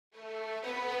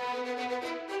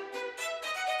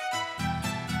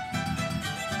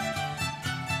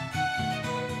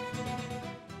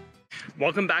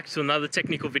Welcome back to another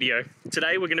technical video.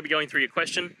 Today we're going to be going through your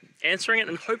question, answering it,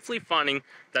 and hopefully finding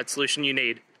that solution you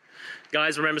need.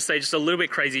 Guys, remember to stay just a little bit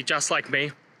crazy, just like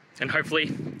me, and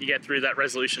hopefully you get through that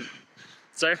resolution.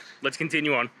 So let's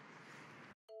continue on.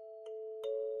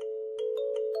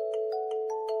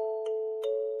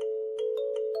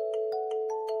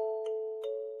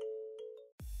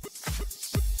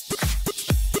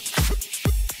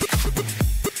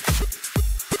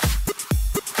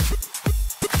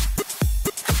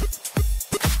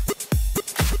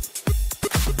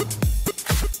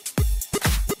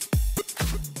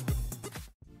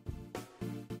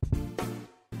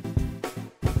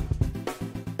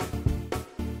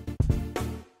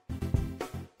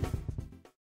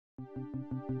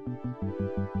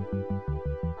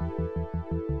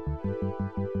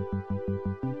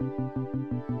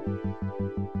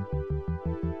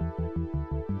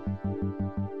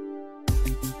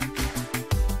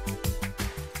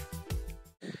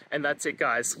 And that's it,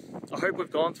 guys. I hope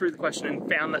we've gone through the question and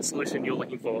found that solution you're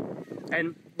looking for.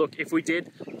 And look, if we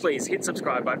did, please hit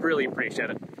subscribe. I'd really appreciate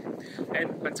it.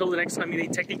 And until the next time you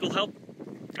need technical help,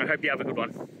 I hope you have a good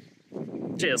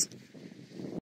one. Cheers.